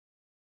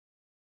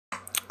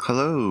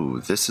Hello,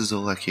 this is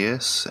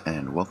Alekius,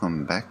 and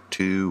welcome back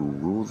to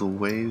Rule the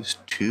Waves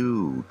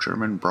 2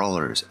 German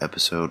Brawlers,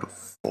 episode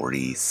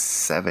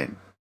 47.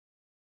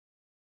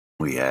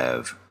 We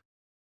have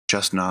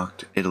just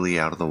knocked Italy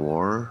out of the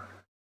war,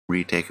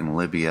 retaken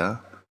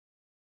Libya,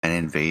 and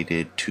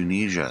invaded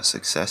Tunisia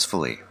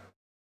successfully.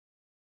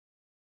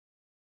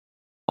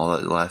 All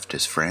that left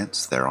is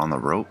France. They're on the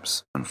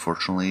ropes.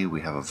 Unfortunately,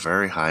 we have a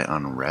very high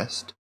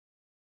unrest,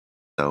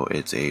 so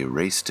it's a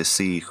race to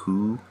see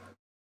who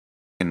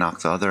can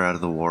knock the other out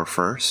of the war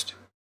first,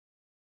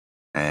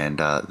 and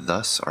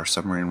thus our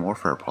submarine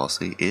warfare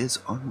policy is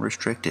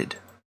unrestricted.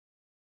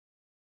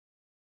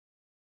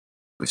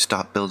 We've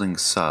stopped building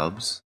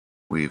subs.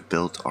 We've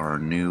built our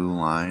new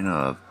line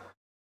of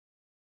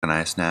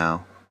nice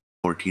now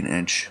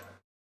 14-inch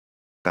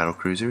battle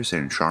cruisers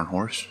and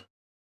Scharnhorst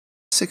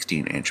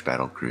 16-inch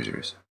battle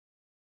cruisers.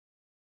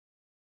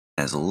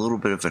 As a little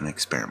bit of an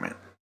experiment,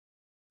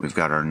 we've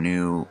got our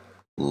new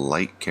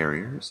light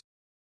carriers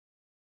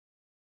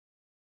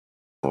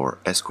for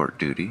escort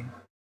duty,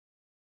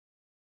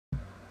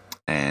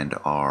 and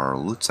our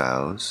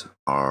Lutzows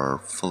are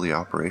fully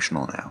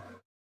operational now.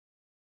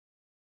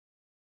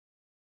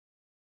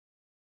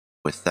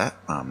 With that,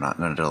 I'm not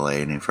going to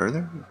delay any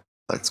further.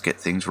 Let's get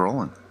things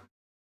rolling.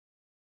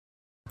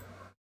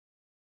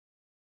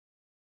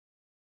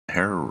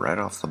 Hair right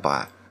off the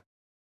bat.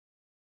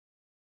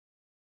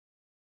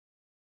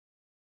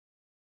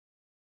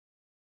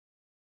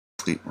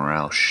 Fleet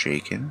morale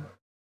shaken.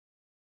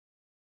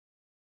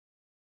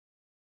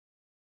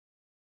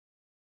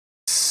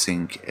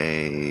 Sink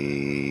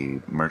a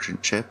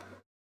merchant ship,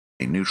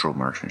 a neutral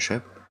merchant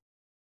ship,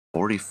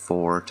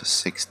 44 to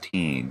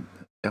 16,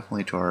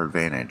 definitely to our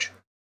advantage.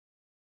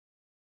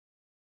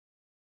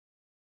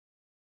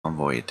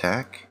 Convoy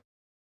attack.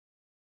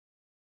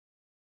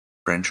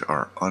 French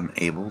are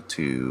unable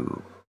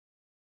to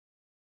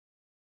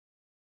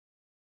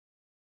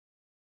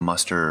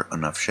muster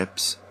enough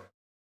ships.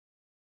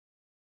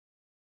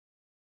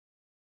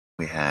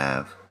 We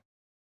should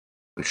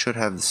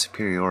have the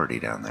superiority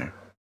down there.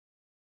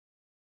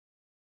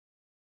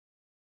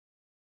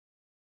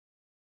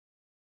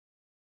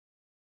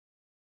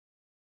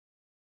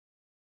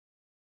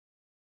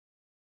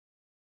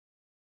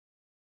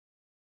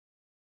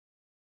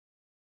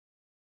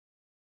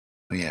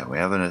 But yeah, we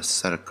have a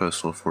set of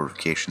coastal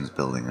fortifications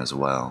building as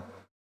well.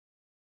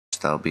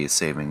 That'll be a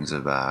savings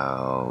of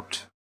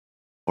about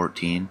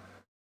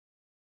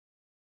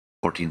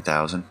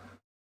 14,000.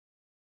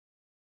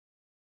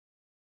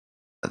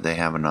 They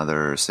have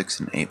another 6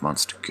 and 8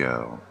 months to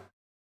go.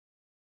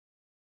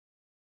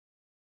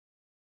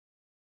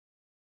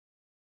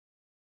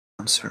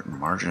 Uncertain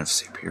margin of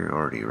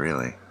superiority,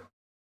 really.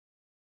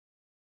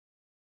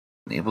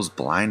 Enables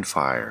blind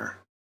fire.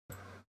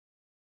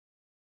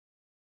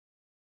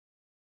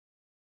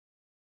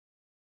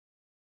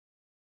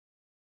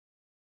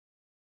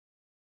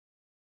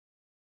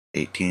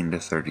 $18 to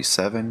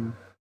 $37.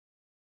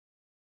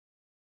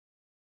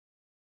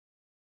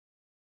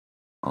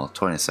 Well,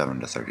 $27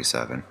 to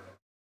 $37.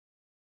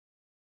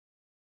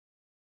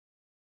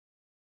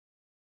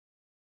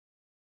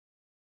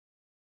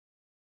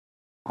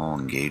 All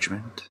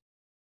engagement.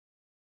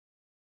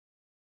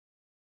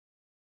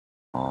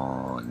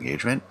 All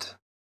engagement.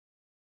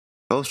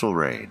 Coastal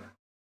raid.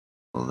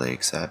 Will they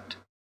accept?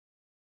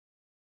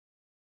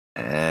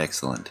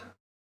 Excellent.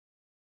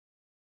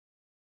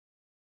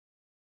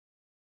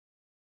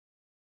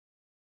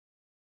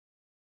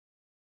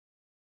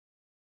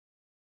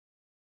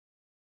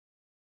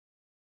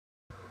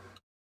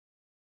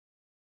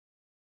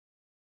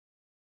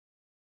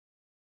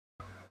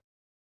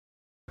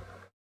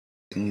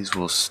 These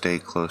will stay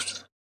close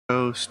to the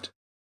coast.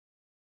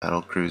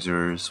 Battle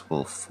cruisers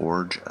will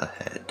forge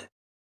ahead.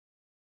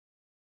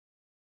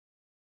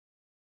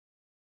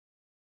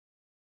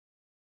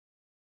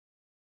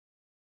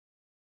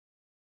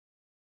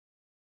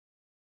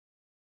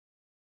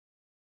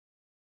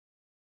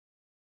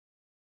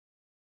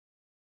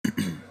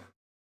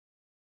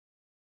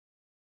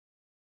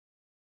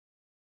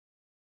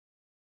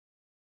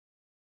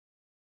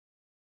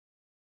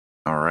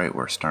 Alright,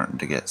 we're starting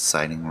to get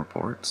sighting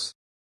reports.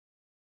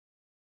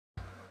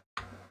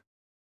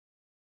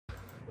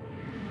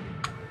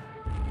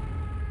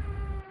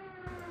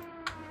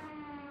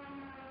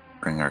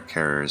 Bring our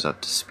carriers up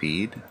to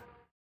speed.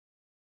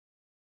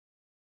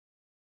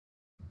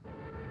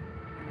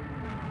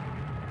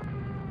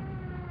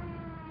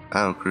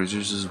 Battle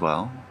cruisers as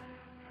well.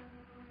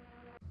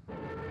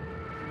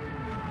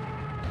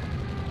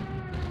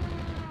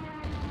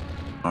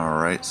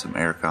 Alright, some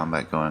air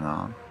combat going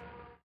on.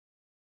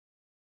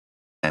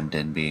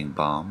 Emden being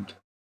bombed.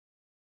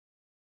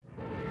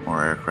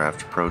 More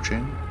aircraft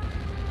approaching.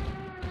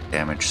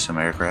 Damage some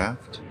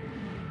aircraft.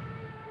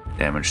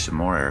 Damage some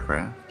more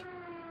aircraft.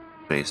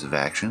 Evasive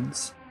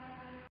actions.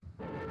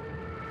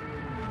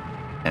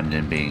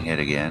 Emden being hit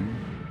again.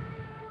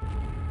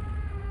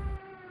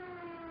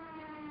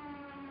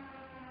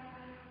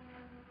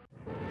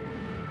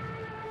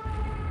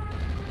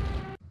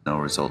 No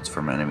results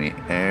from enemy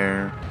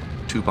air.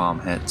 2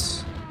 bomb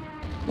hits.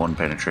 One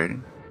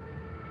penetrating.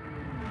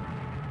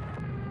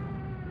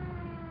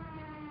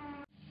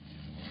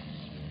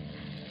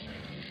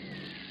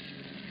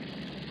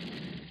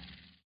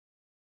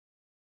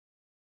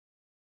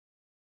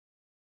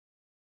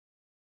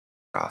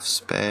 Off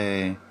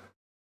Spay.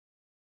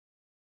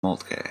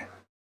 Moltke.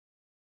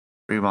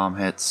 3 bomb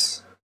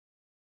hits.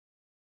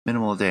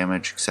 Minimal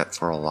damage except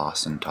for a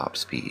loss in top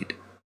speed.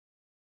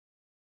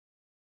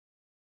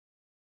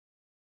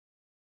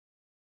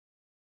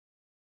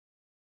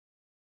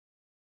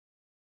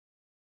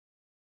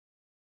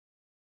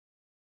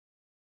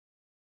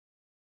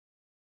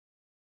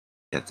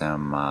 Get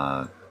them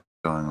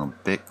going a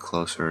bit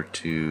closer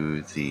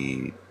to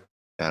the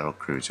battle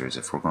cruisers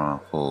if we're going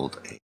to hold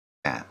a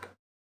cap.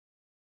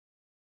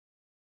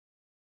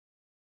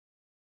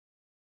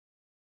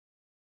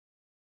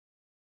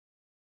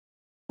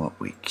 What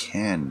we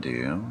can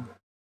do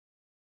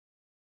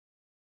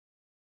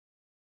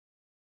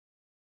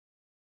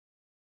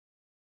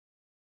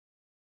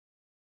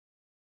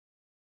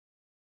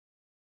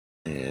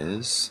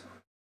is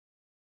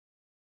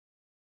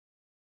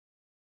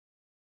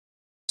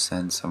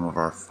send some of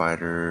our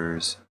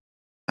fighters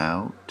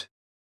out.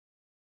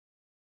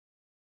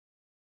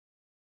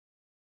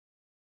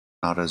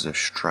 Not as a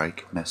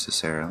strike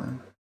necessarily.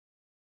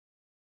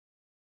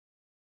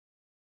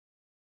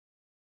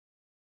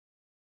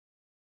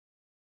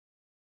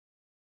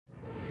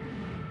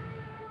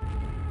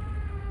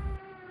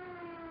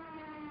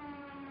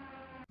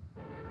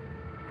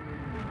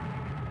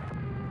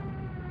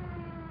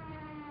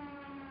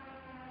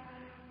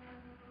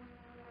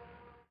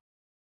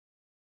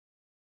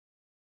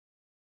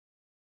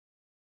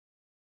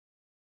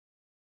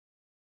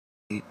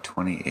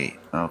 $828.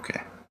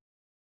 Okay.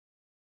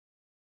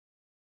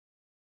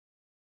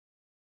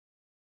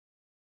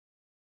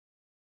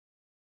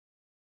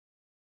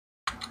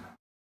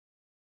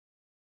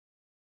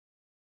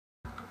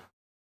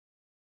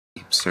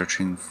 Keep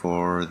searching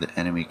for the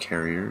enemy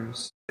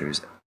carriers.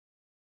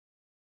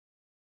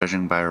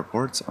 Judging by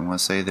reports, I'm going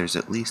to say there's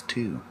at least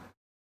 2.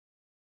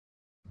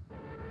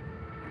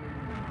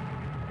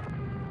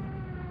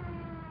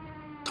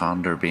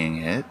 Tonder being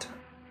hit.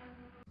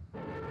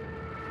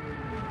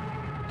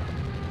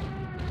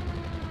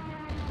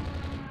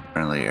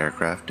 Friendly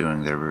aircraft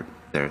doing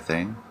their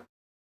thing.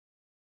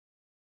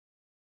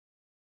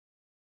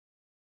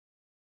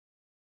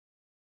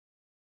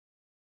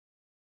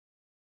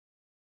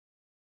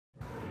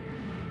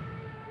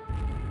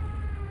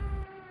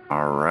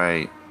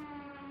 Alright.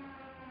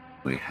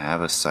 We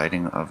have a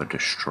sighting of a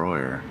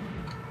destroyer.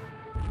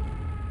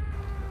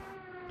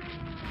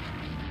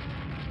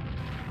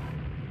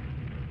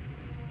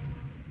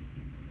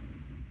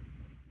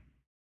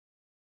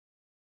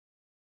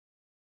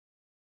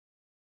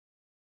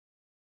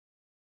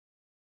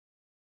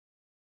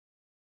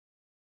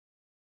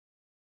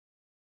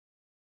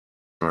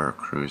 We're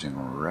cruising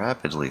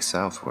rapidly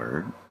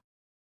southward.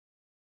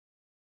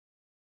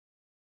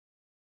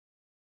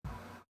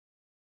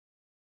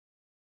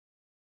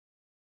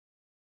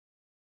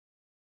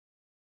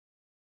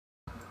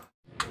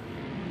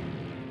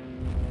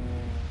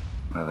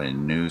 We have a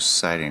new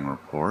sighting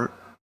report.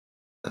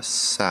 The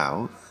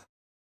south.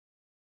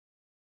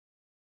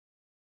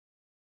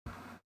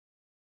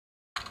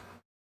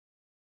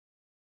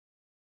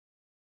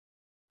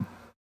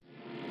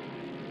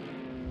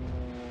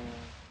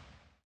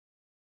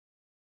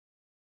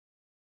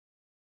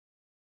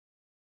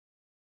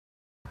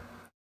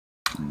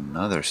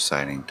 Another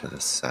sighting to the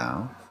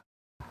south.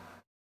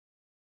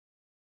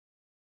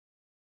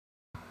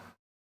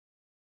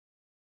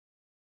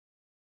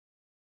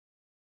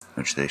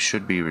 Which they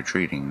should be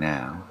retreating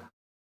now.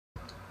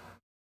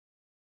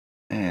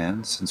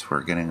 And since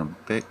we're getting a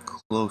bit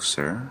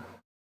closer,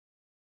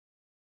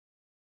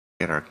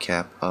 get our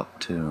cap up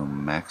to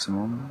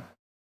maximum.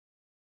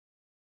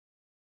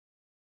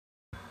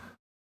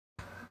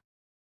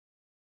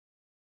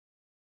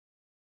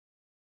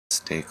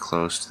 Stay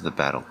close to the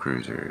battle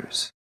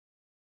cruisers.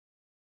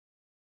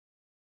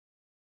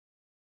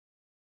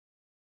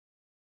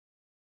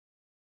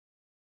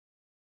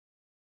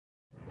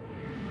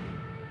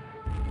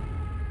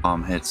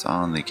 Bomb hits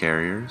on the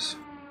carriers.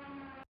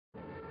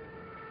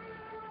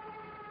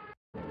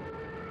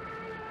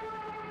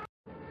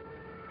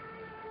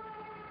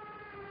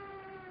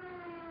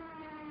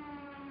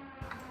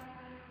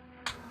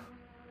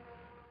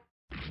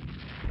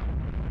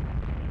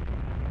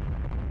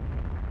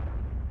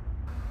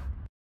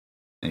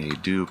 They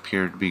do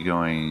appear to be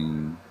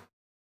going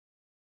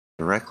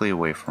directly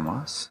away from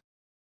us,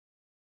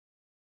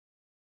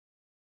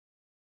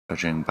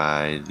 judging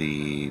by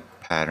the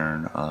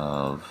pattern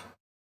of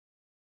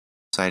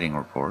sighting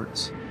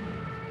reports.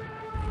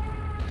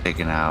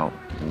 Taking out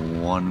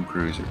 1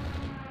 cruiser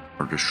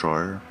or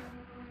destroyer.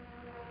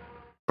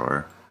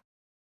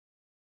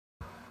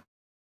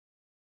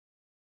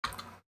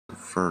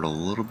 Deferred a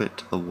little bit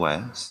to the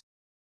west.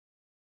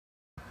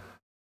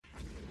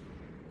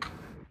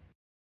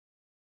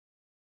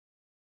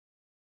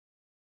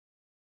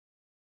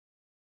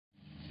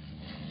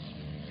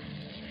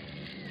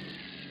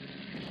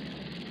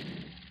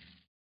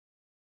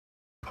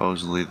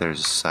 Supposedly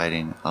there's a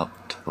sighting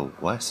up to the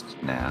west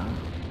now.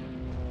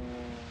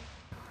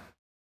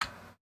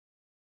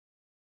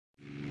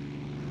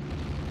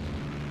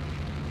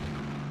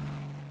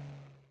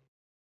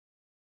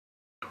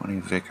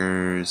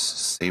 Vickers,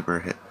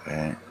 Saber hit.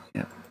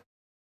 Yep.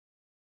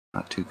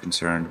 Not too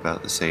concerned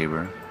about the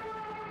Saber.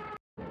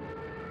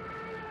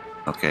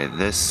 Okay,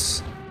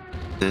 this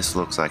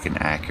looks like an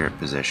accurate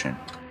position.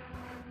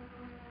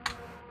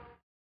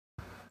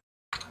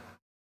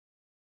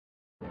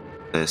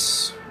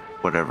 This,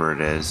 whatever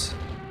it is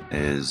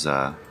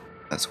that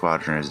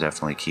squadron is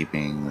definitely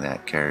keeping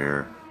that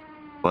carrier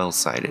well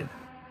sighted.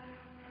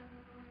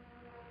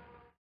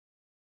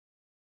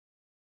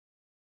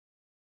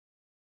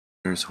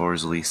 Here's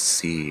Horsley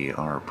C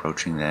are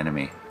approaching the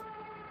enemy.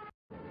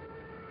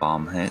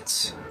 Bomb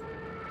hits.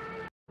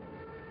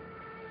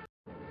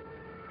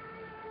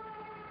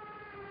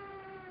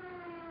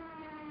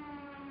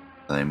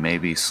 They may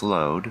be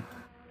slowed.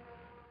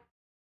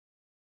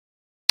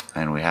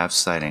 And we have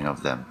sighting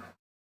of them.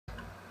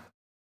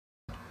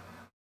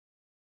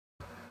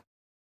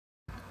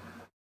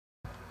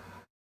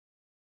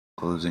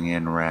 Closing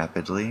in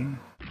rapidly.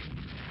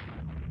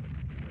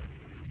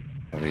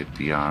 Heavy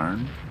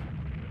Bjarn.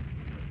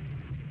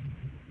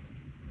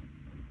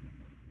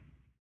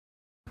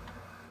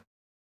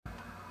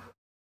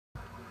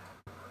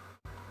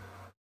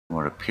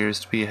 What appears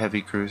to be a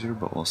heavy cruiser,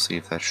 but we'll see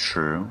if that's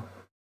true.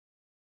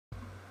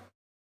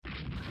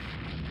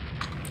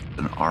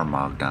 An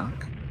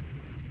Armagnac.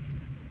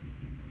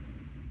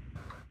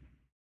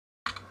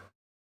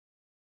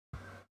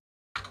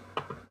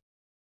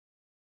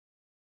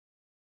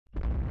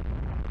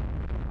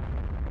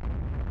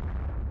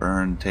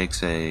 Burn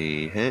takes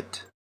a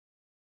hit.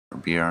 Or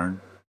Bjarn.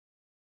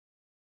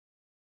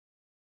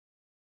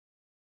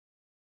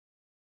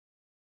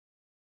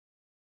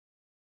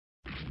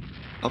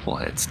 Couple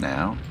hits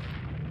now.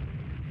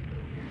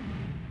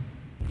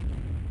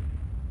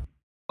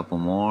 Couple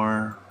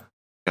more.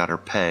 Got her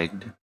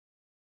pegged.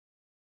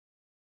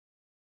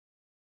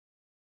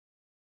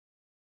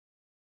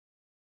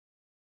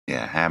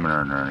 Yeah,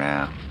 hammering her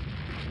now.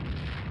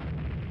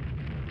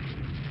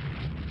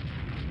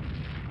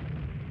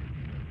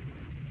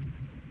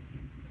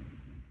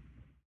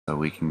 So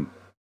we can...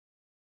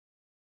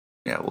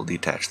 Yeah, we'll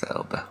detach the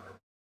Elba.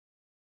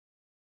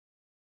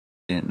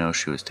 Didn't know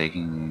she was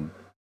taking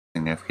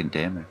significant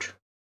damage.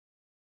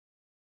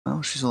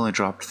 Well, she's only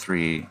dropped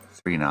three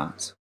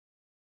knots.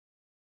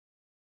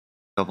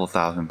 Couple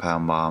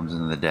 1,000-pound bombs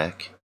in the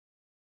deck.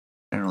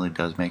 Generally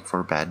does make for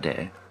a bad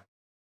day.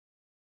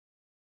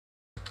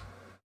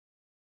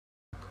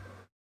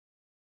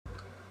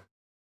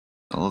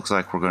 It looks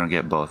like we're going to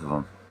get both of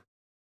them.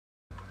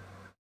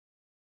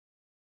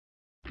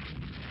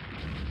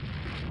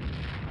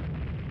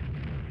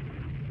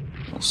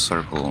 We'll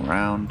circle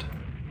around.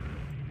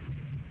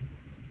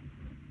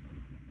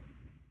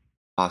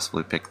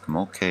 Possibly pick the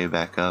Molke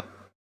back up.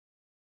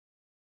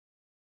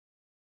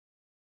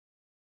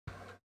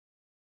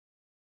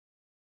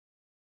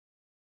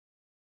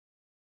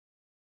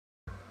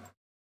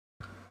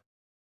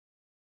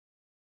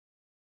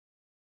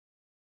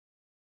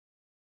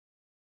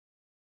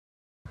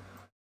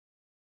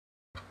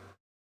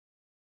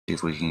 See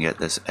if we can get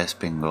this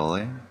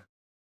Espingole.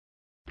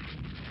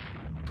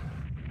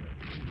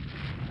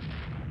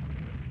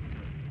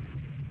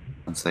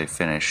 Once they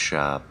finish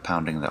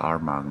pounding the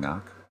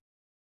Armagnac.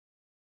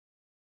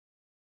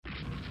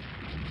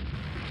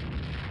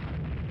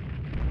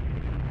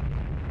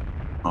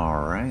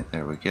 Alright,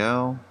 there we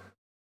go.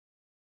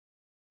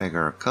 Peg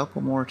her a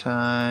couple more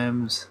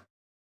times.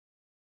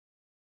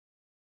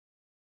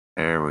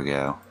 There we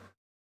go.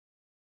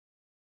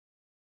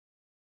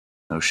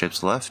 No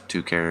ships left,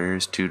 2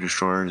 carriers, 2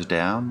 destroyers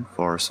down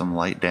for some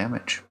light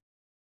damage.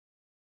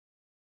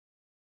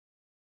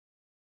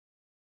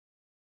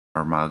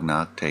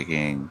 Armagnac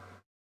taking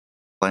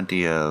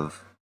plenty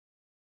of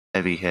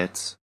heavy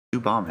hits,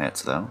 2 bomb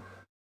hits though.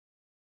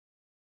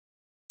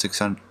 2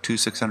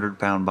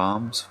 600-pound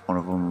bombs, one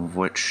of them of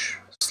which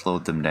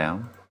slowed them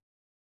down.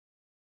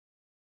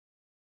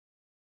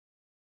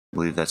 I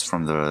believe that's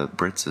from the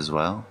Brits as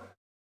well.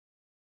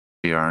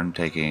 Bjarn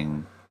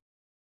taking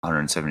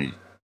 18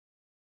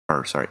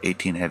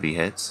 heavy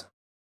hits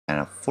and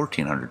a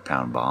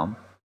 1,400-pound bomb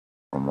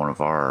from one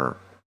of our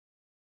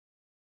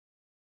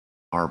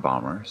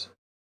bombers.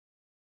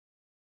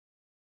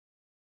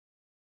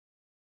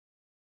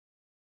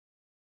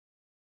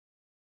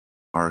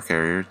 Our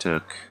carrier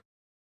took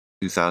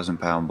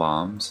 2,000-pound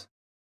bombs,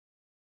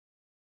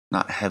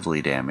 not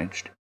heavily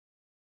damaged.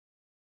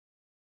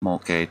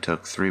 Molke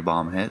took 3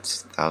 bomb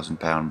hits,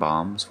 1,000-pound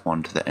bombs,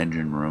 1 to the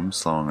engine room,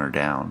 slowing her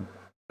down,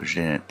 but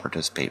she didn't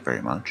participate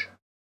very much.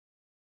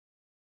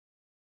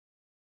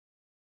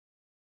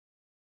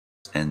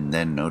 And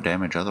then no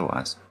damage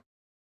otherwise.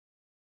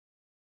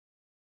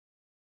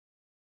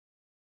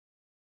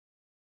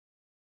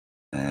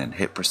 And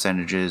hit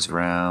percentages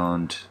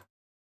around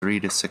 3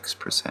 to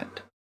 6%.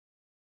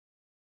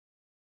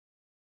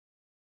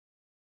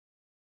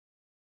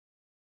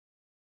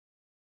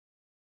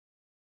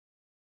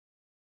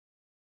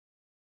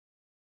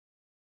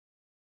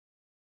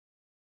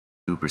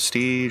 2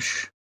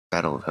 prestige.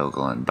 Battle of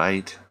Helgoland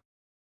Bight.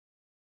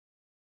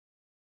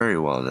 Very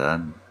well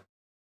done.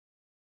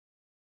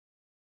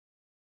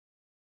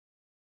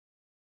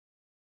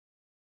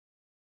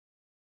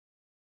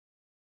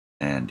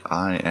 And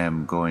I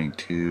am going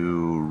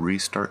to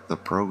restart the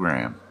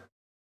program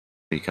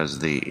because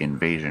of the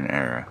invasion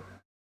era.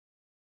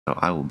 So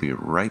I will be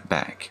right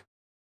back.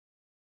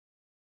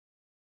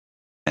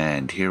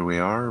 And here we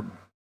are,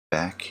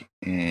 back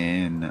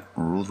in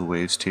Rule the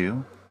Waves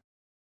 2,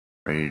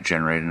 ready to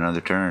generate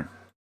another turn.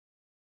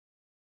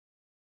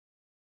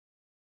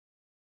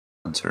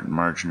 Uncertain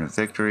margin of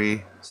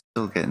victory,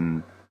 still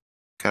getting,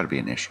 gotta be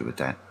an issue with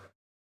that.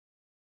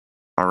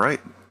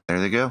 Alright, there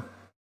they go.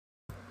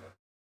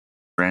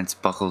 France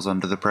buckles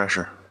under the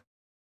pressure.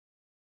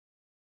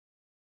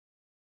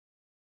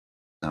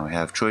 Now we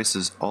have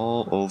choices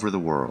all over the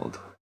world.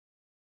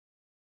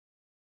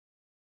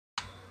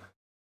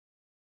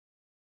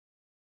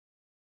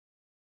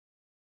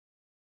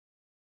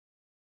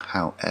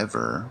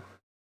 However,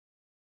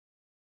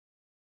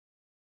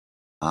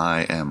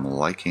 I am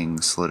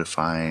liking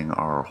solidifying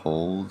our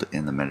hold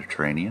in the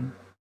Mediterranean.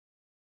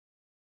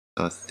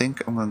 So I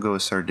think I'm going to go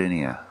with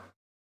Sardinia.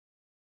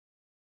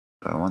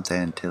 Do I want the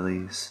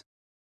Antilles?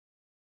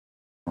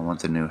 I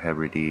want the New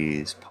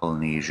Hebrides,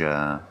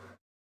 Polynesia,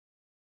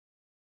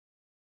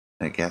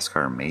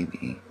 Madagascar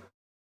maybe.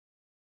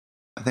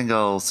 I think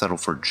I'll settle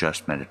for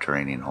just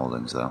Mediterranean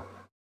holdings though.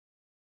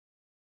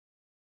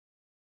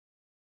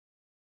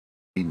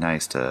 Be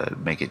nice to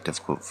make it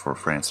difficult for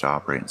France to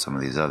operate in some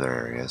of these other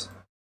areas.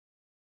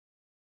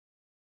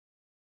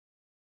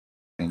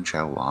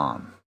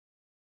 Wan.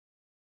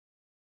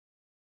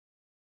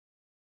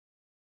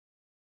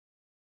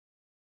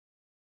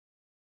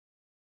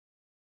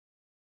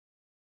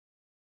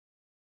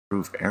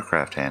 Improve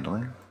aircraft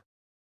handling.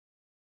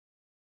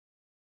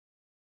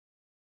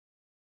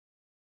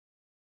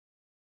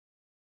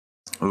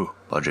 Ooh,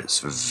 budget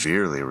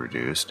severely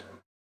reduced.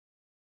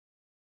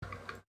 I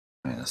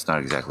mean, that's not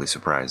exactly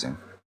surprising.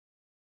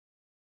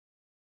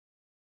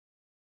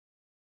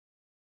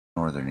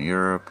 Northern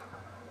Europe.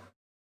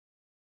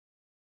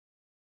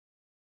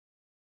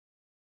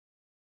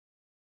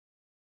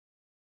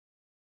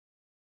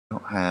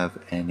 Don't have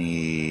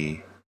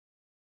any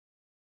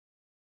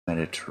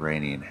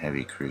Mediterranean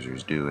heavy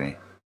cruisers, do we?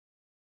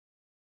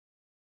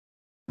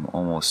 I'm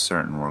almost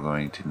certain we're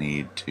going to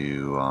need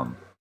to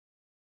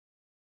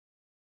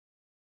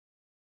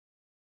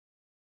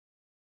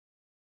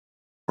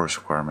force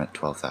requirement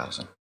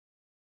 12,000.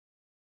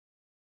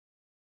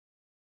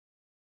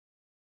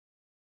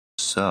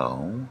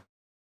 So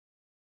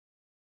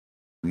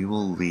we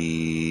will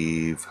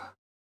leave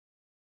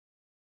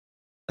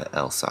the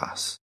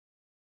Alsace.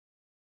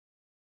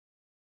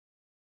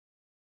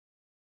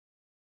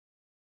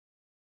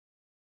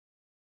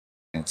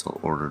 Cancel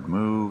ordered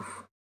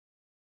move.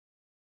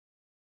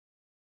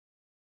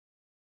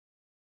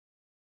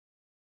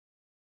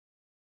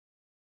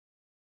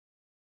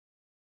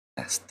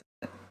 Test.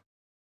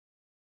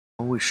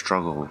 Always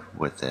struggle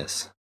with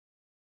this.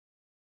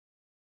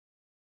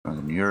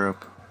 Northern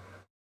Europe.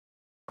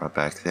 Brought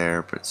back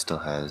there, but it still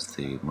has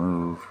the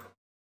move.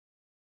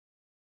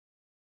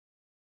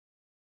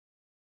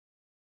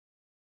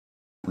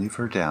 Leave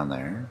her down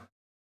there.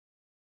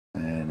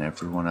 And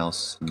everyone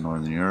else in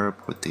Northern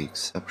Europe, with the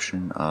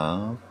exception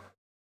of,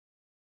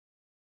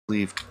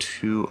 leave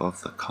 2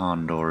 of the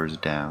condors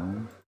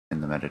down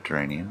in the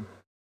Mediterranean.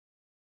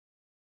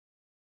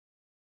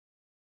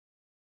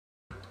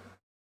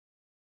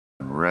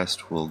 The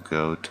rest will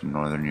go to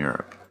Northern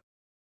Europe.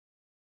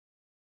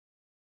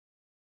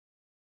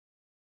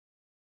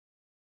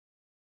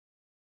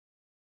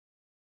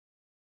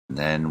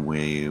 Then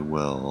we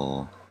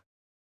will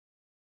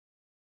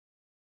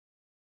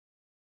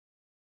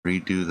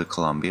redo the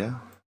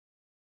Columbia.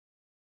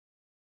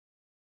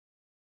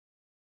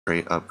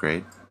 Great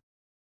upgrade.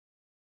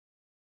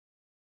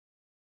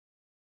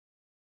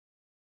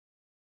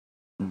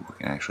 Ooh, we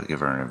can actually give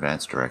her an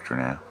advanced director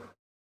now.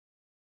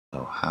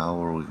 So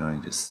how are we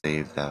going to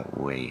save that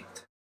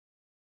weight?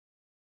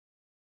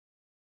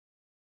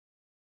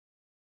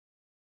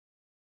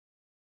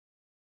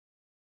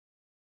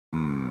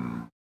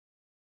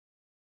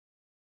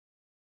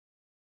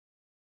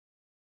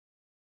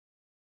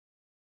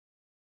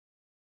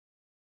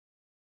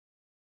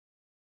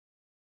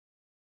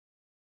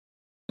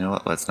 You know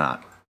what? Let's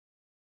not.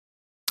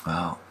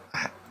 Well,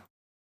 I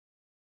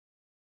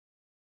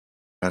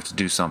have to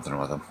do something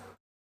with them.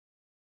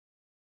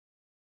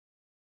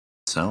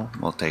 So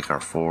we'll take our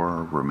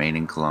 4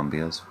 remaining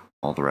Columbias,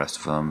 all the rest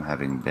of them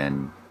having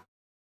been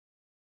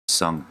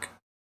sunk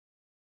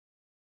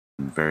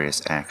in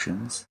various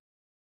actions.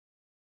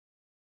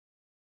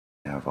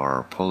 We have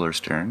our polar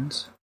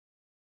sterns.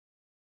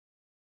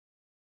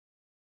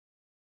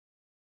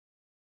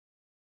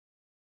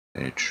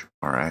 Which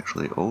are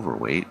actually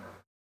overweight.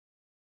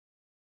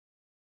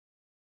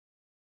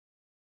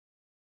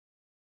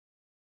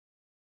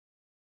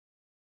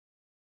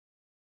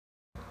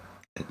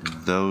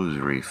 Those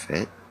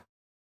refit.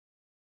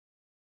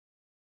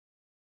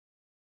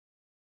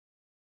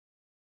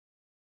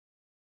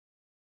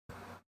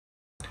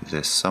 do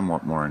this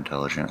somewhat more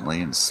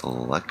intelligently and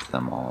select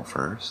them all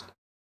first.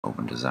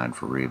 Open design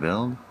for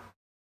rebuild.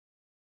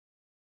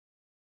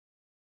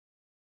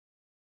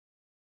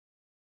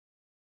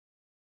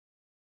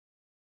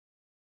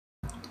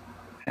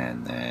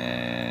 And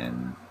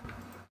then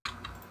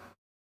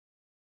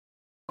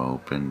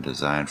open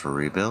design for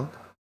rebuild.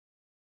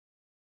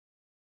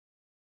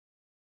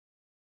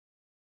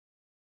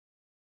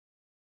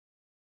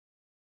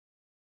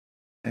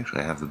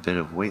 Actually, I have a bit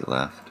of weight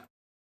left.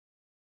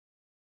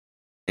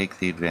 Take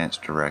the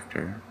advanced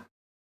director.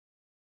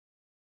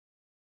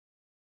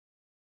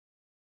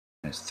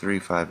 Has 3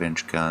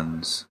 5-inch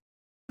guns.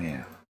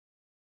 Yeah.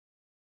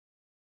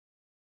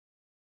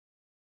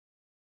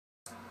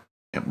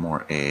 Get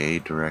more AA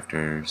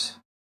directors.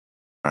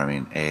 I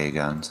mean AA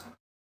guns.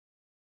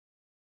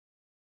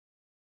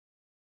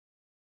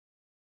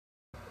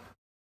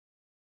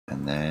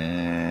 And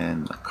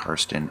then the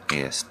Karsten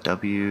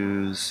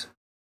ASWs.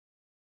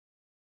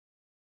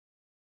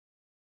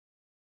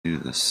 Do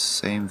the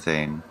same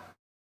thing.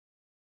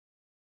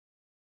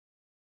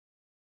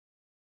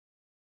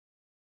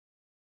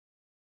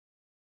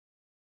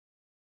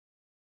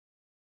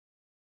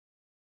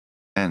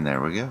 And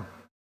there we go.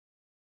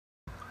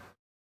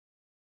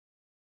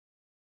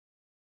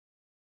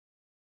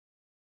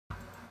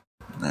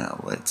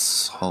 Now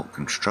let's halt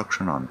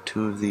construction on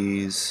 2 of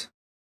these.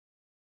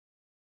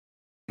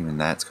 Even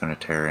that's going to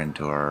tear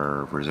into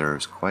our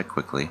reserves quite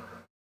quickly.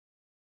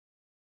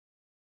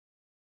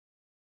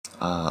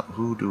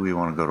 Who do we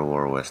want to go to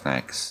war with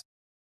next?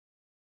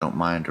 Don't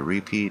mind a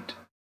repeat.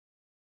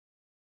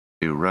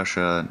 Do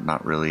Russia,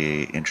 not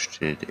really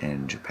interested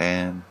in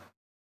Japan.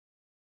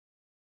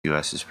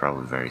 US is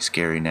probably very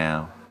scary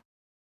now.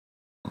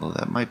 Although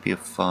that might be a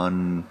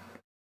fun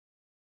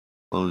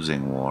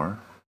closing war.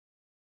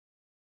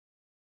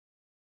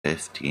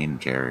 15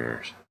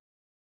 carriers.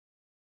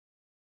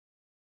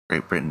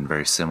 Great Britain,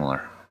 very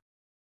similar.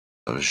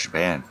 So is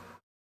Japan.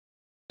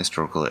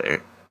 Historical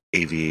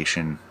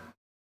aviation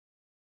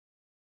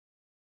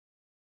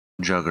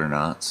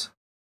juggernauts.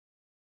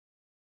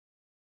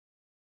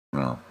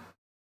 Well,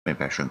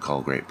 maybe I shouldn't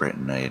call Great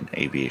Britain an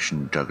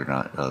aviation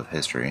juggernaut of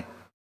history.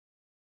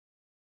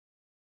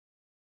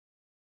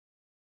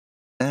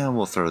 And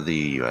we'll throw the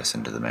US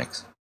into the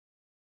mix.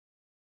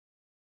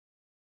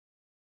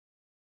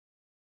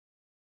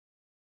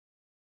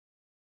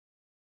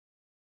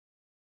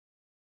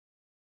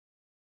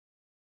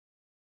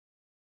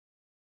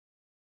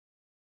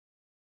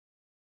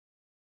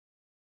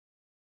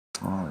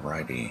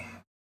 Alrighty.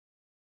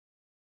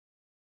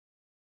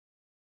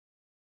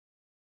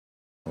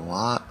 A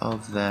lot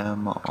of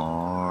them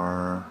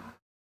are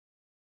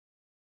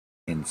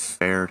in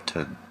fair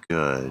to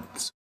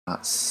goods,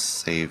 not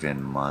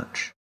saving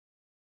much.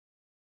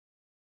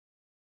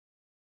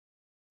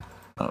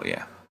 Oh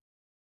yeah.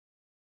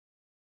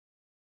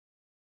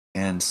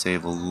 And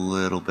save a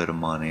little bit of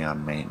money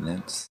on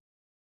maintenance.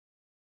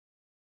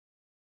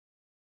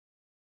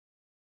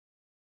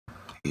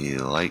 The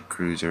light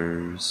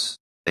cruisers,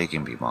 they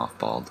can be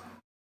mothballed.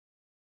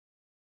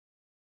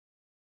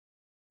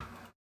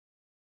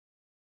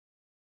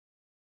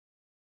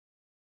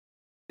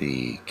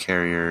 The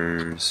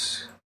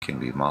carriers can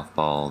be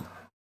mothballed.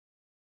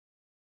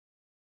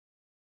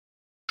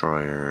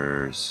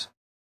 Destroyers.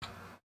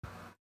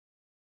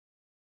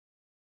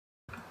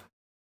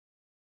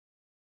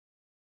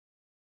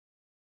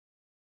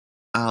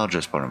 I'll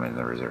just put them in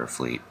the reserve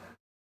fleet.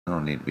 They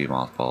don't need to be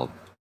mothballed.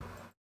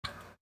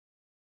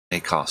 They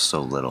cost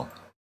so little.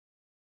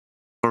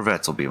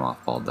 Corvettes will be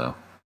mothballed though.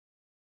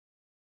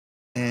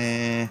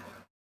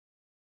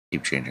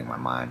 Keep changing my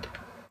mind.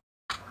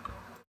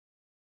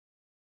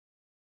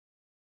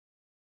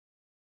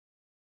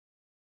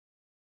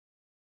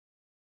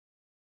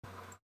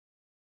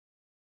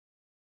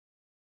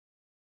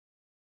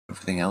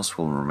 Everything else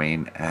will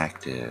remain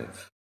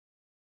active.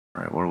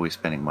 Alright, what are we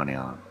spending money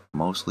on?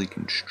 Mostly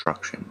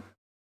construction.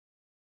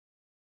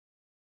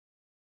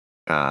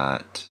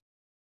 Got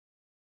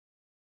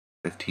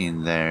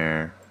 15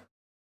 there.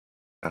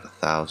 Got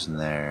 1,000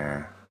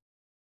 there.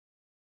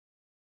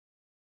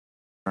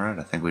 Alright,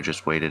 I think we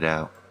just wait it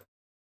out.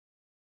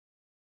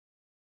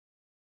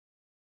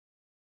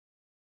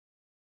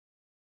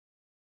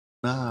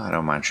 Nah, I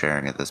don't mind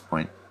sharing at this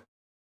point.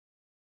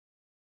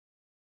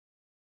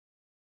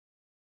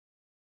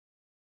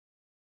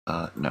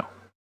 No.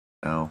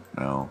 No,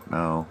 no,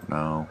 no,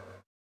 no.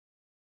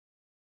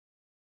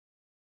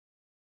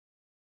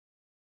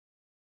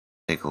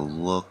 Take a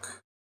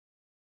look.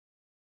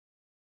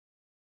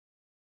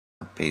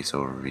 Base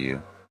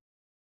overview.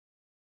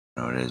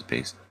 No, it is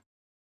base.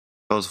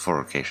 Coastal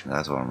fortification,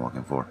 that's what I'm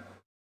looking for.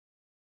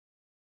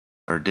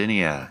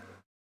 Sardinia.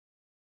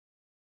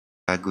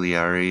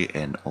 Cagliari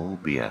and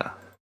Olbia.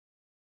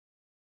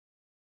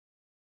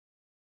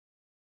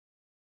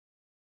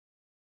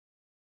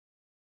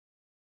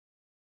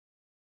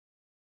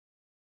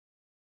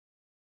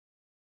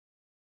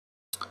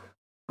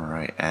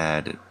 Alright,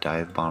 add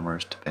dive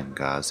bombers to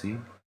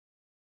Benghazi.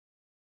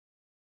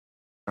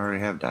 I already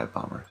have dive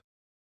bombers.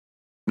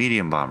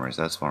 Medium bombers,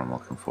 that's what I'm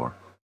looking for.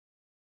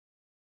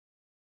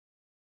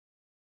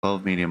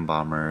 12 medium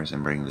bombers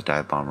and bring the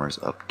dive bombers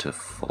up to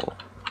full.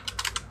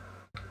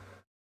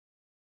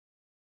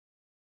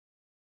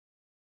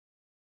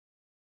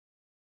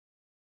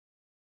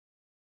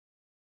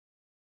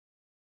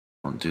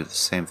 We'll do the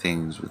same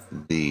things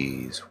with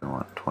these. We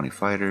want 20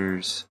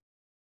 fighters,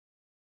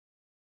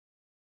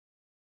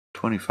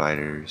 20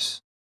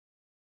 fighters,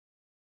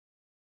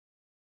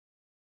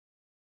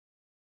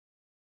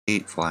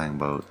 8 flying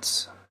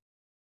boats,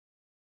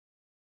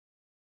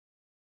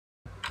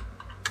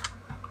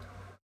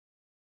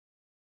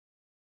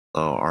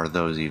 so are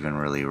those even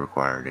really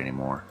required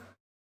anymore?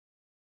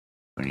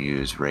 When you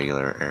use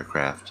regular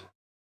aircraft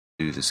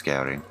to do the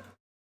scouting.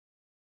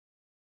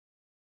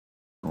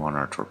 We want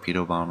our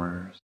torpedo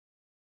bombers.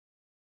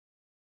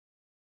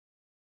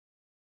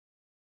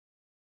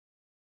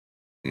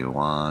 We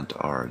want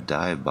our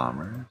dive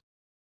bombers.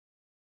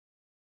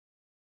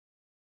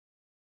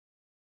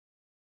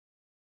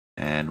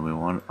 And we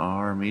want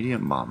our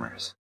medium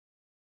bombers.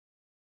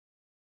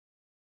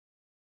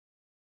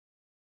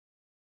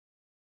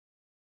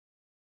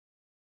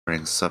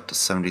 Brings us up to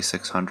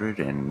 7,600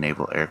 in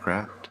naval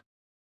aircraft.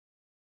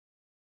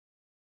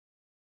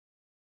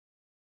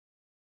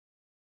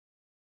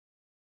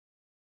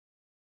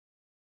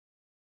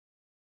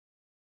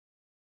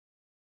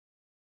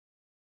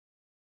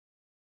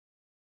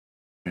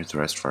 Here's the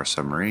rest of our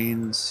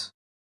submarines.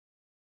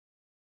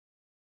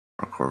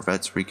 Our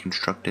corvettes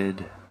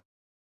reconstructed.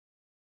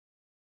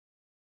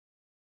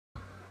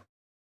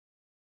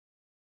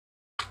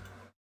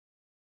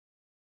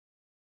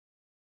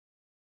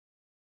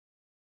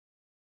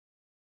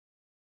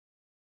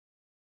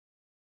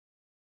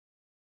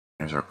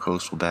 There's our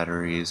coastal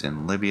batteries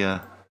in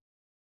Libya.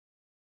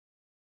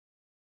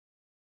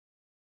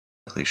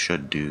 Really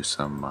should do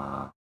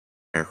some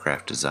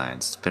aircraft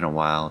designs. It's been a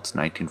while. It's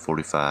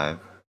 1945.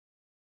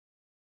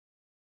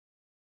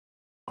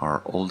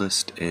 Our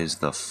oldest is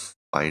the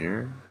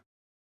fighter.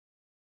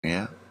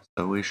 Yeah,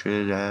 so we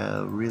should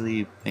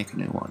really make a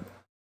new one.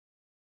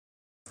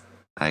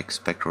 I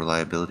expect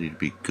reliability to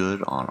be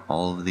good on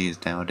all of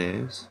these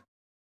nowadays.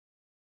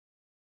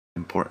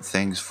 Important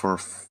things for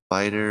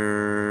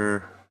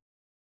fighter,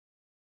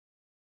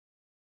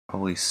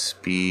 probably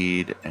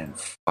speed and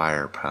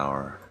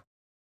firepower.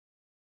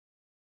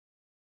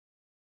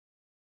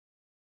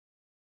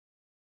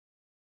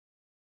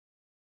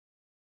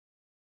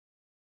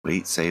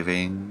 Weight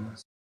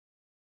savings.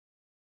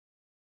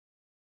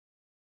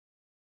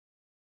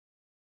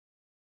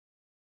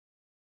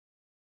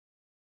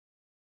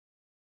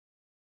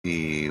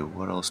 See,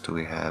 what else do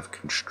we have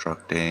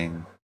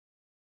constructing?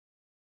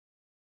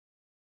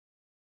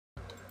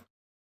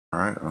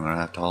 Alright, we're gonna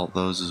have to halt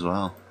those as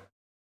well.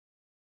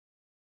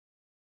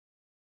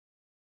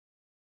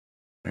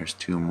 There's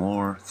 2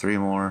 more, 3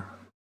 more.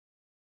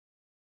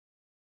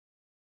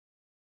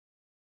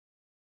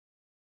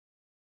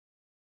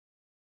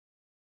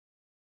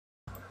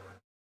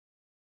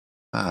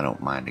 I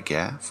don't mind a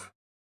gaff.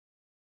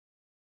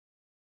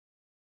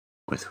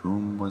 With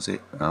whom was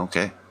it?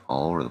 Okay,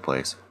 all over the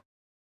place.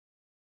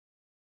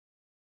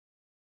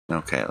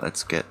 Okay,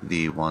 let's get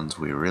the ones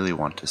we really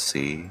want to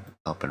see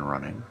up and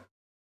running.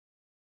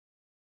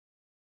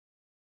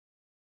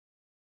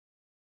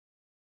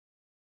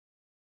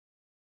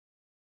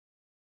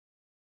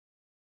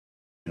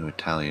 New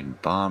Italian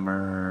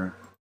bomber.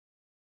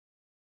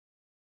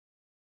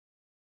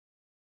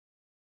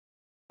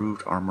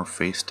 Improved armor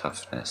face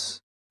toughness.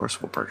 Of course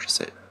we'll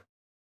purchase it.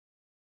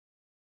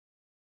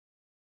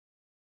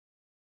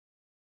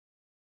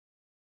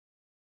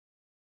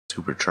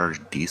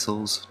 Supercharged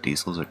diesels.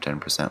 Diesels are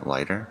 10%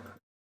 lighter.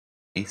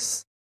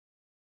 Nice.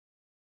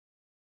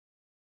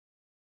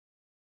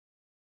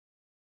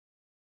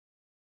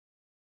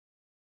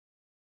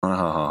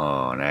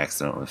 Oh, an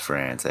accident with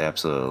France.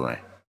 Absolutely.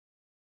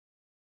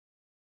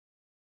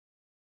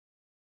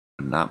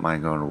 Would not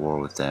mind going to war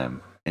with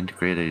them.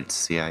 Integrated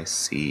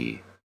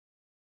CIC.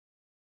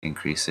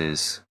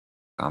 Increases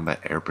combat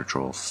air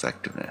patrol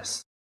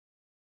effectiveness.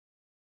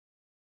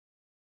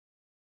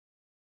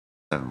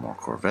 7 more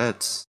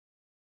corvettes.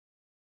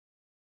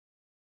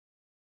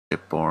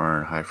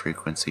 Shipborne high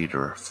frequency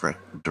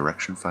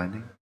direction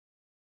finding.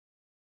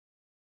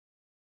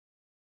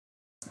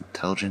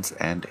 Intelligence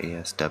and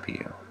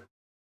ASW.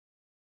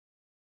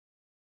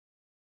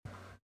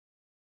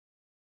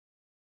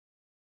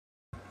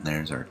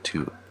 There's our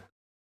 2.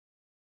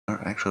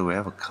 Actually, we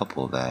have a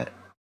couple that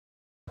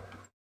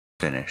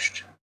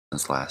finished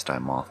since last I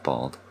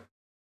mothballed.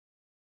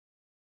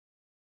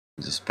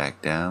 Is this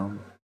back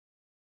down?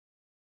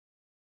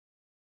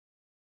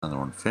 Another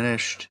one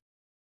finished.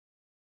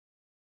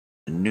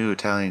 A new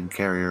Italian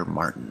carrier,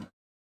 Martin.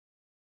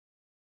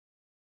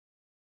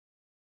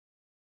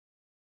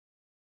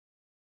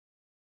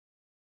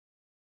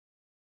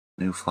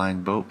 New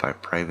flying boat by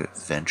Private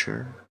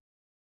Venture.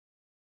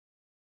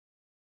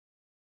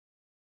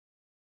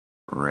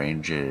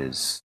 Range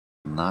is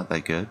not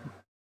that good.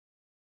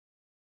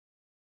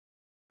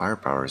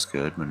 Firepower is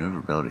good.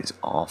 Maneuverability is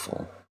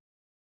awful.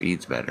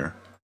 Speed's better.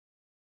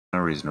 No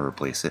reason to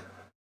replace it.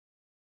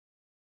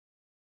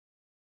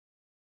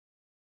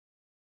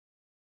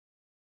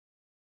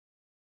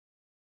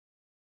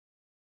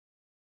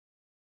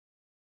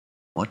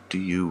 What do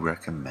you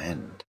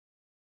recommend?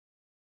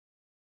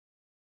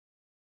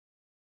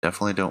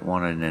 Definitely don't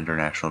want an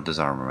international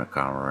disarmament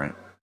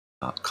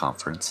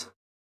conference.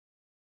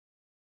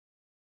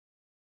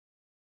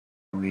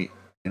 You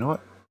know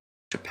what?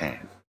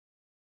 Japan.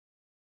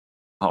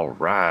 All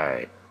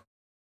right.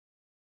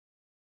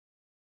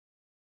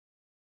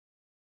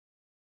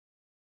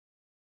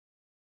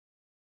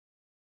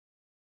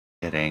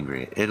 Get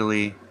angry at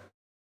Italy.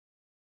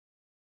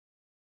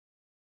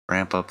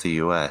 Ramp up the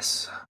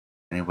US.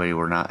 Anybody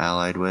we're not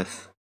allied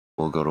with,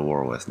 we'll go to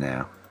war with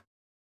now.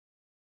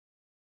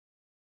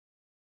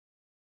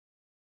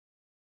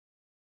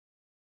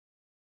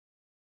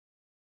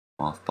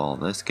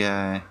 Mothball this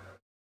guy.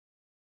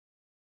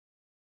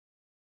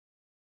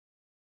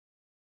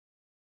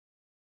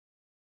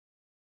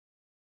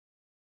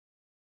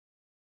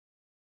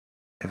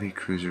 Heavy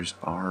cruisers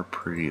are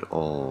pretty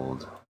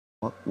old.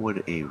 What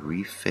would a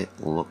refit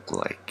look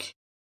like?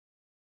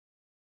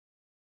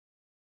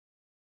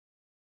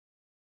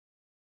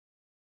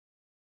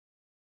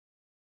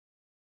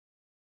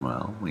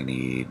 Well, we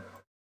need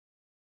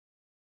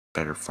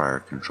better fire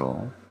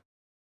control.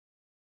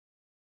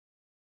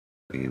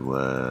 We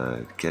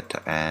would get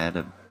to add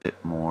a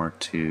bit more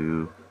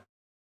to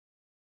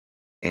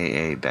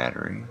AA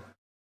battery.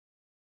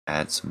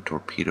 Add some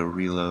torpedo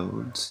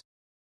reloads.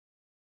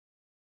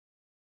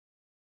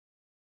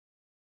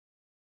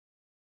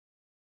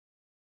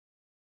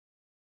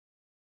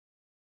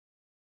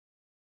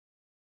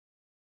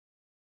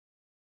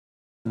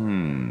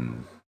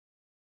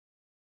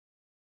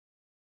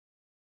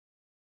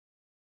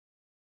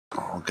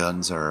 All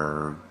guns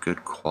are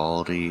good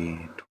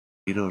quality.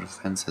 Torpedo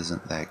defense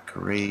isn't that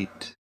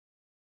great.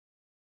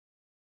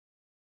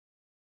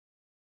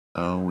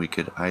 So we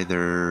could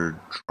either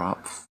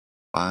drop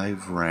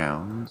 5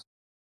 rounds,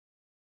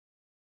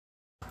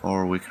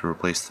 or we could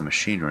replace the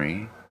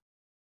machinery.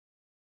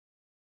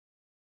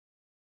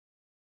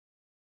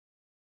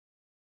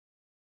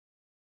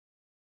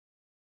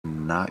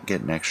 Not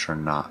get an extra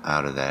knot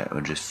out of that, it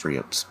would just free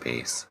up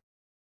space.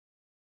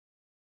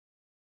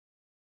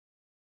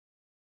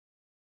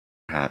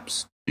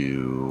 Perhaps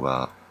do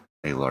a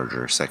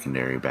larger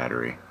secondary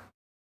battery.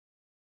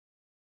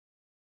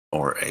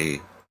 Or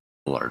a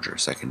larger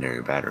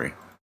secondary battery.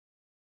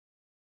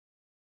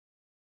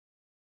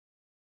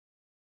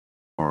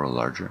 Or a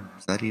larger.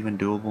 Is that even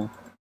doable?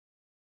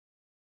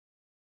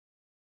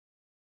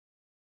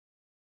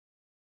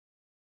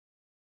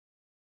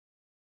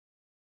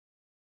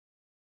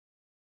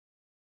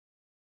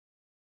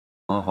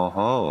 Oh ho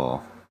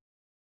ho.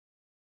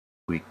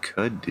 We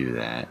could do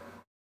that.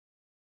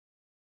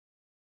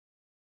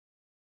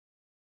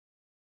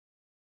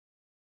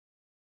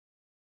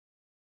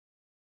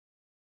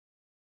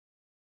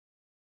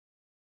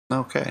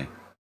 Okay.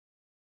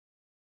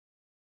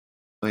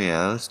 So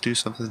yeah, let's do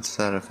something to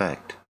that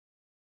effect.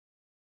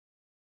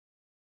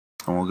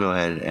 And we'll go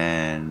ahead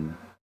and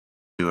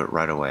do it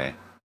right away.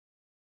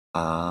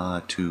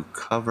 To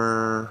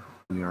cover,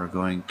 we are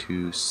going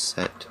to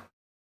set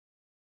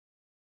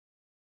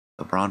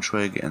the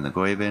Braunschweig and the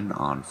Goeben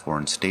on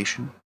foreign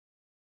station.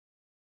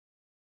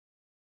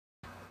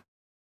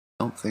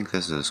 Don't think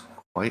this is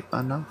quite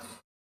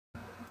enough,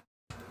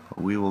 but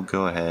we will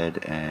go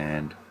ahead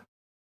and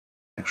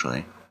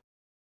actually,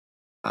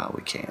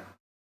 we can't.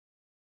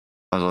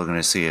 I was looking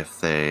to see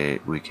if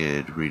we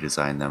could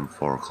redesign them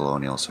for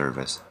colonial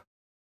service,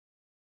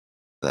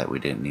 so that we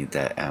didn't need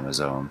that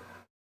Amazon.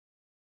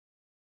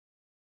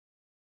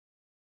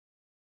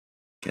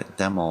 Get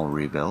them all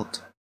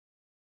rebuilt.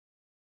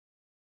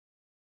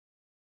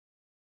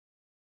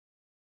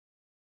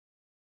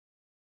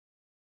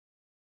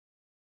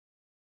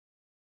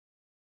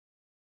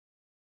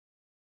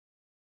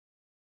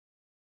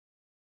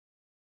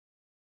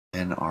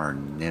 And our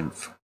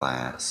Nymph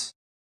class.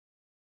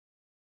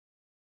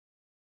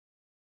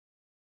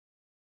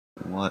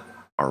 What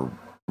are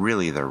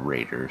really the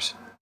Raiders?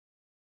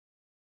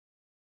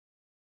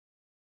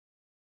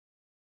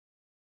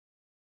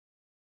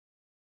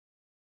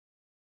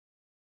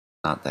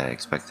 Not that I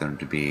expect them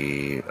to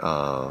be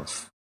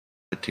of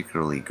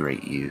particularly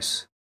great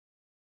use.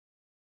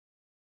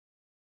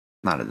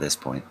 Not at this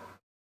point.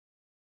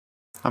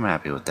 I'm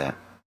happy with that.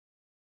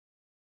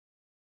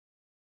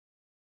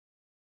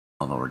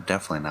 Although we're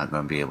definitely not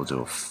going to be able to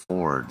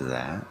afford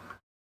that.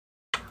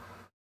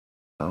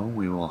 So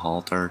we will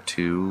halt our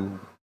 2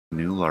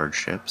 new large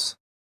ships.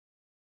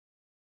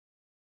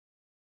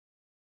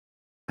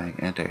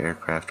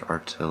 Anti-aircraft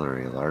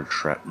artillery, large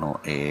shrapnel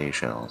AA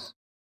shells.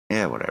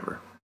 Yeah, whatever.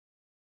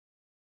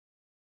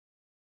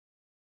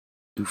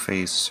 New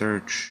phase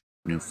search,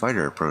 new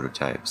fighter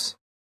prototypes.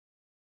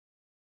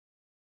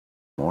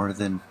 More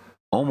than,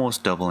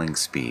 almost doubling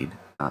speed,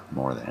 not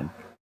more than.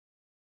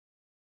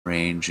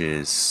 Range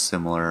is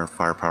similar,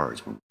 firepower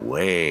is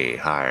way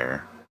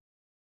higher.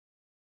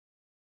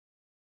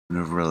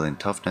 Maneuverability and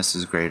toughness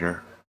is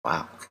greater.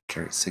 Wow, can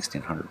carry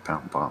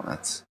 1,600-pound bomb,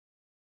 that's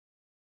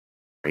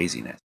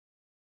craziness.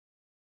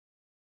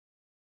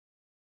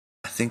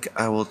 I think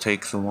I will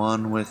take the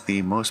one with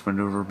the most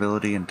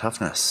maneuverability and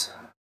toughness.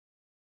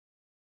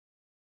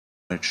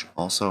 which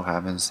also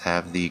happens to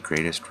have the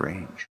greatest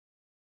range.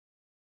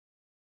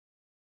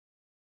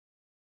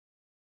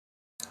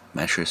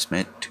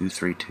 Messerschmitt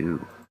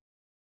 232.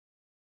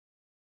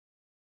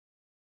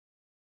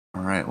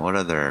 Alright, what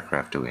other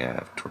aircraft do we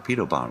have?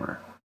 Torpedo bomber.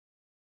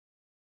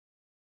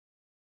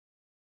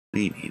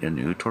 We need a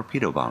new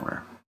torpedo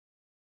bomber.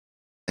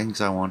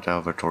 Things I want out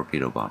of a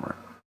torpedo bomber.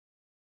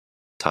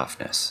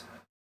 Toughness.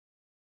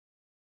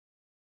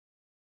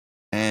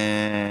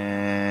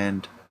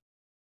 And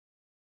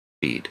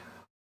speed.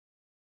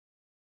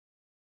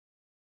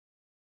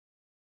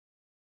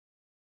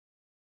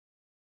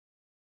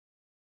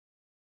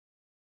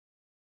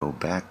 Go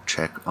back,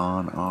 check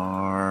on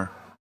our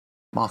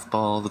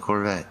mothball, the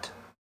Corvette.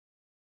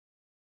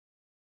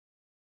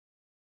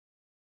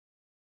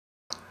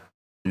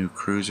 New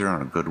cruiser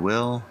on a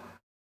Goodwill.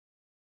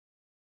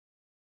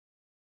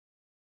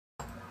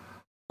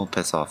 We'll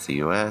piss off the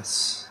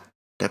US.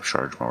 Depth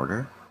charge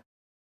mortar.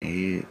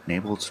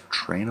 Enables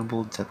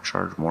trainable depth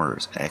charge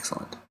mortars.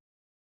 Excellent.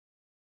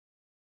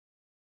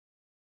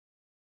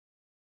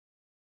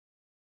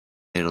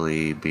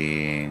 Italy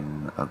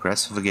being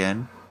aggressive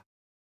again.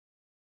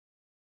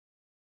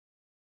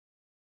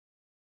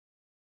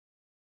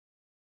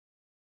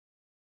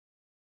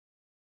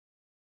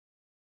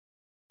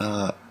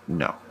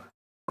 No.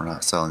 We're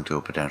not selling to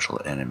a potential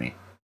enemy.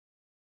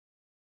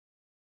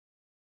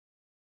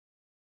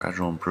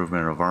 Gradual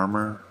improvement of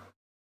armor.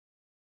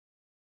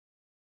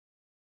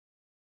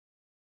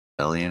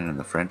 Rebellion in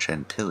the French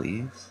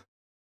Antilles.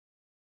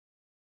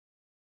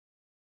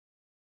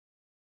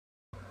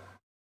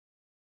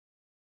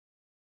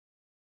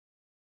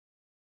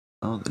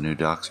 Oh, the new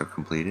docks are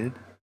completed.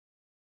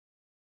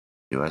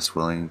 US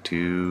willing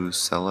to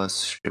sell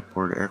us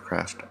shipboard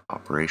aircraft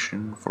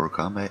operation for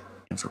combat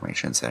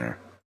information center.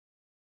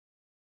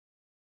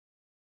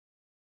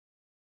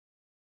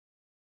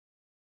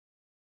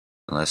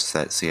 Unless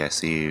that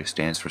CIC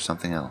stands for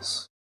something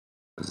else,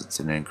 because it's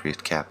an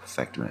increased cap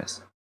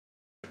effectiveness.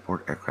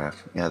 Shipboard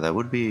aircraft. Yeah, that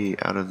would be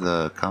out of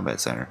the combat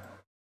center.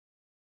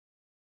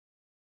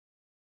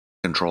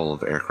 Control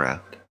of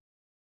aircraft.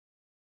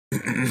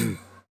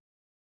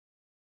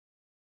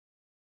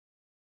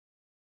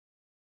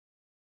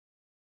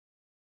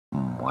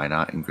 Why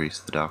not increase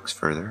the docks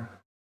further?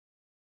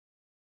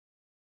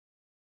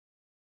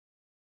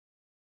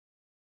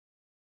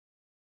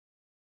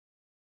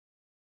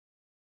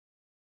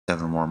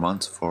 Seven more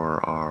months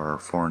for our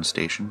foreign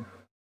station.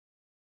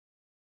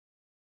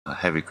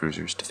 Heavy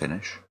cruisers to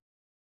finish.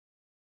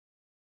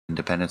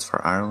 Independence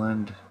for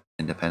Ireland.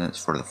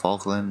 Independence for the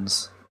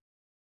Falklands.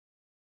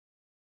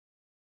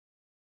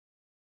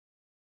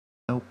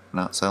 Nope,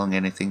 not selling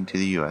anything to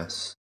the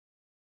US.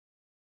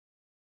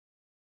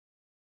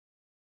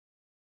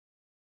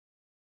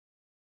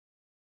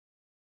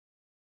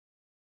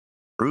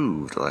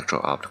 Approved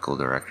electro-optical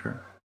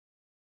director.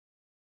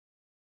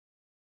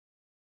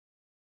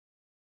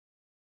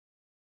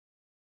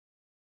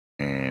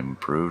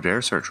 Improved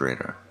air search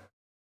radar.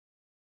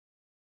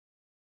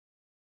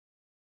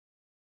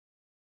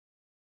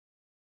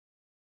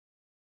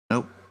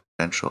 Nope.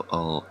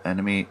 Potential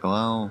enemy.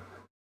 Well.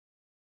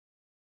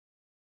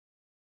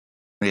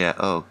 Yeah,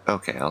 oh,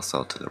 okay, I'll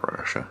sell to the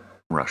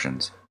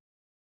Russians.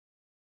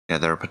 Yeah,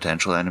 they're a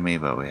potential enemy,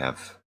 but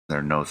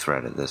they're no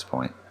threat at this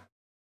point.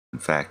 In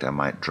fact, I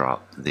might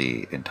drop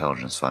the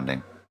intelligence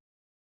funding.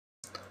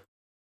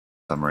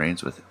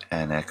 Submarines with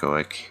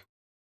anechoic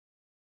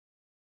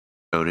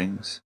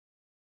coatings.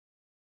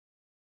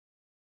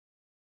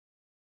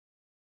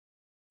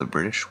 The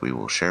British we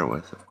will share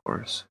with, of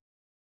course.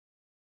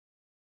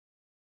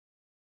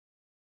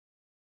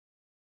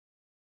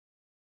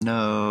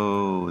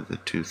 No, the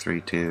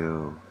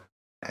 232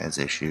 has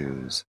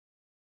issues.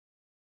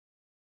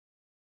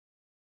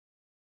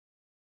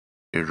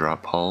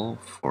 Teardrop hull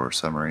for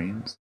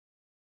submarines.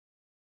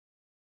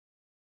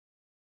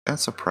 Got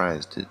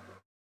surprised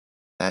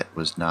that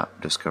was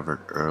not discovered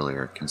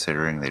earlier,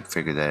 considering they'd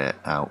figured that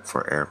out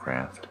for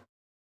aircraft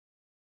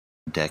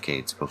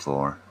decades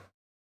before.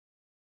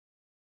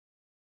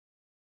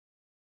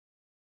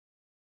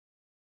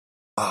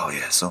 Oh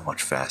yeah, so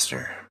much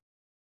faster.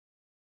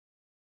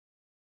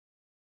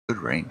 Good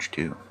range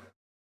too.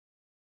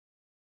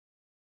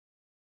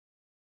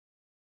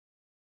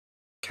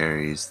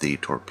 Carries the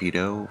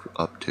torpedo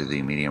up to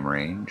the medium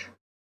range.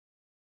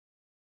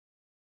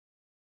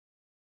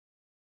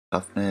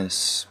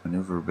 Toughness,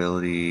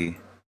 maneuverability.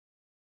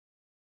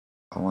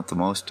 I want the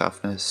most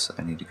toughness.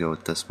 I need to go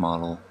with this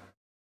model.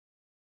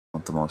 I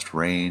want the most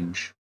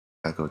range.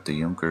 I go with the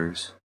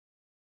Junkers.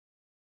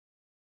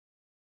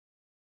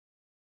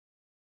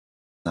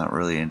 Not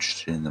really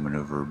interested in the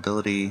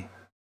maneuverability.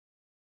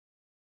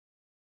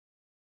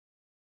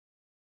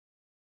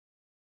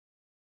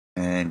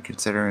 And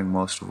considering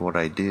most of what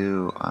I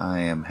do, I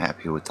am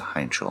happy with the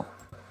Heinzel.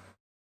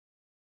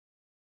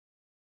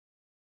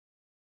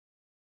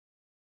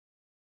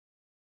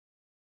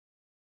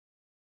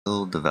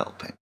 Still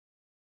developing.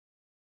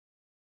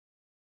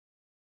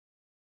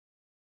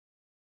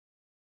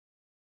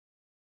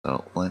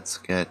 So let's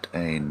get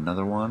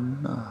another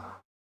one.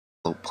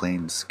 Float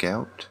plane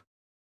scout.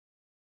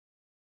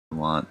 We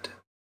want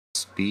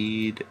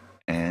speed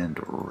and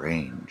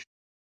range.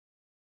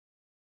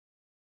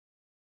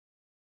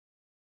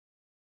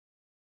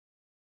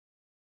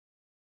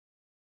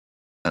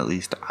 At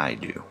least I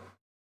do.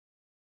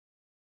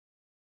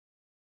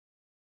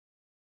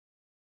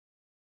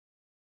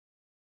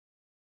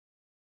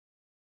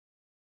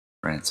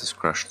 France has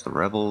crushed the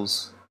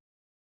rebels,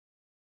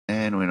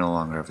 and we no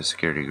longer have a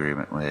security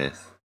agreement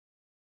with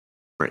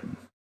Britain,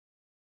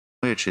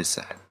 which is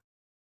sad.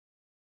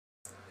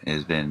 It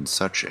has been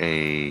such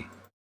a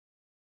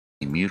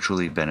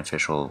mutually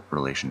beneficial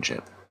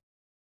relationship.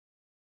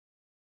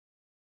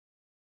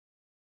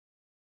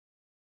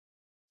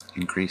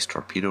 Increased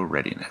torpedo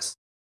readiness.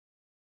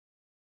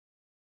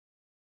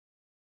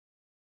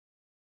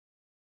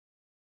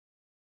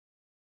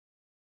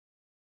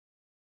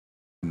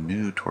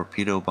 New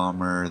torpedo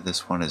bomber.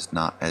 This one is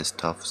not as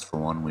tough as the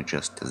one we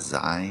just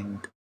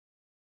designed.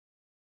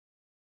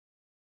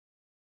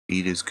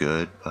 Speed is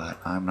good, but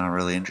I'm not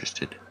really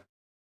interested.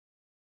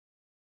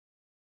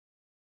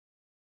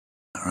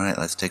 Alright,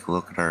 let's take a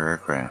look at our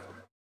aircraft.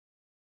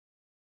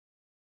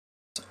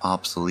 Let's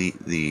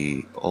obsolete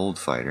the old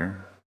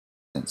fighter,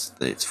 since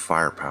its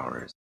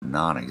firepower is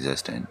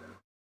non-existent.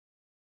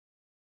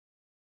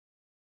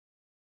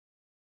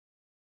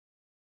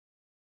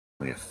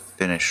 We have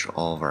finished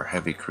all of our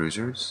heavy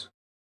cruisers.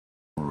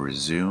 We'll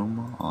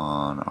resume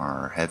on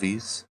our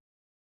heavies.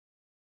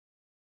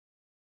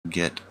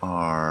 Get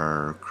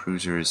our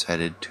cruisers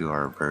headed to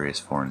our various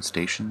foreign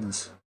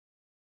stations.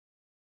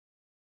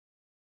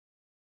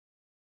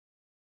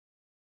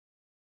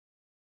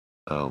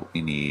 So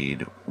we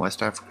need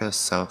West Africa,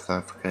 South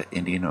Africa,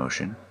 Indian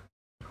Ocean.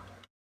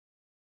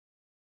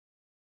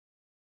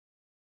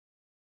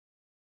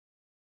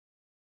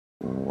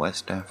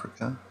 West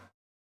Africa.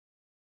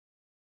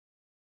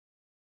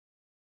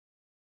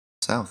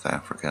 South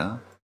Africa.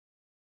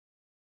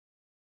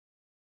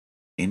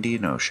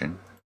 Indian Ocean.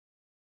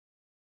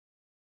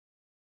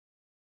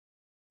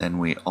 Then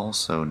we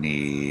also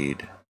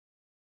need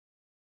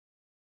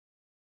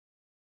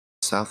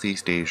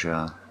Southeast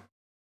Asia,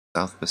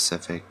 South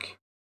Pacific,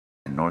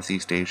 and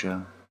Northeast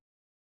Asia.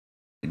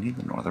 Do you need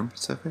the Northern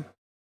Pacific?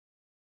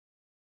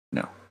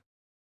 No.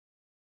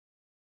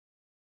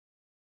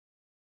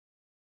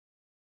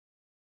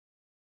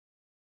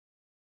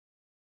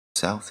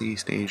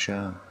 Southeast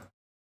Asia,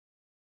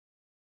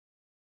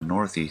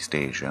 Northeast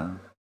Asia,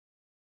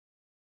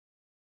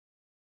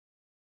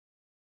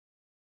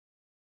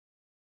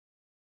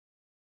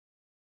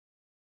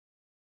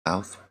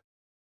 South.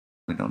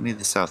 We don't need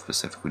the South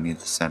Pacific, we need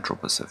the Central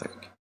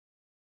Pacific.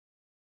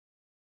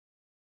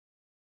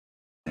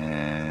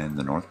 And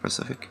the North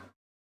Pacific.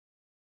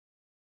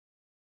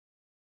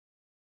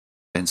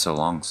 Been so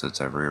long since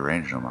I've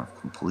rearranged them, I've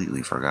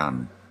completely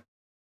forgotten.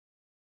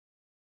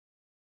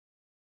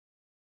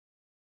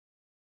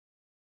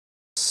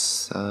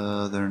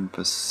 Southern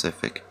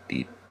Pacific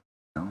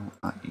no,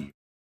 not you.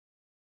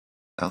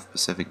 South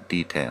Pacific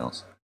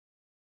details.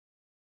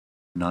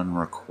 None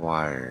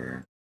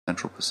required.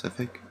 Central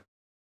Pacific?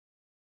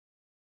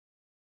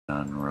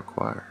 None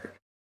required.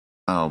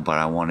 Oh, but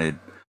I wanted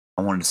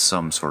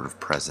some sort of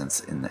presence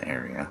in the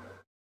area.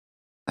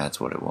 That's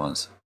what it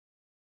was.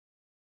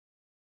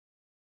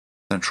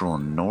 Central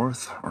and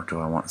North, or do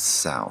I want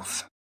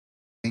South?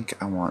 I think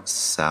I want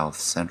South.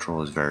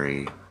 Central is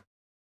very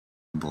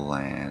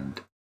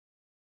bland.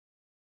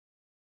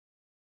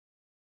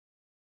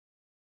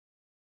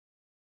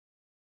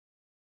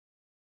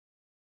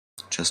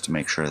 Just to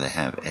make sure they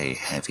have a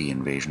heavy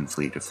invasion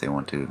fleet if they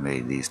want to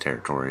invade these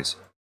territories.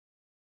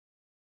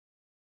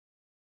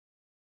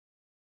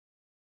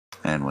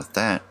 And with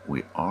that,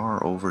 we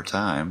are over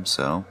time,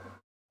 so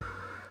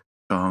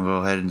I'll go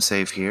ahead and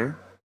save here.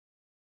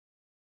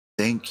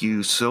 Thank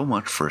you so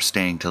much for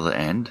staying till the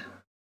end.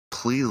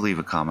 Please leave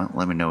a comment,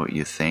 let me know what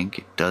you think.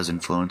 It does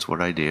influence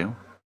what I do.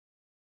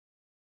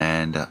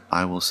 And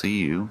I will see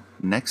you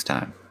next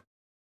time.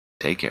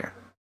 Take care.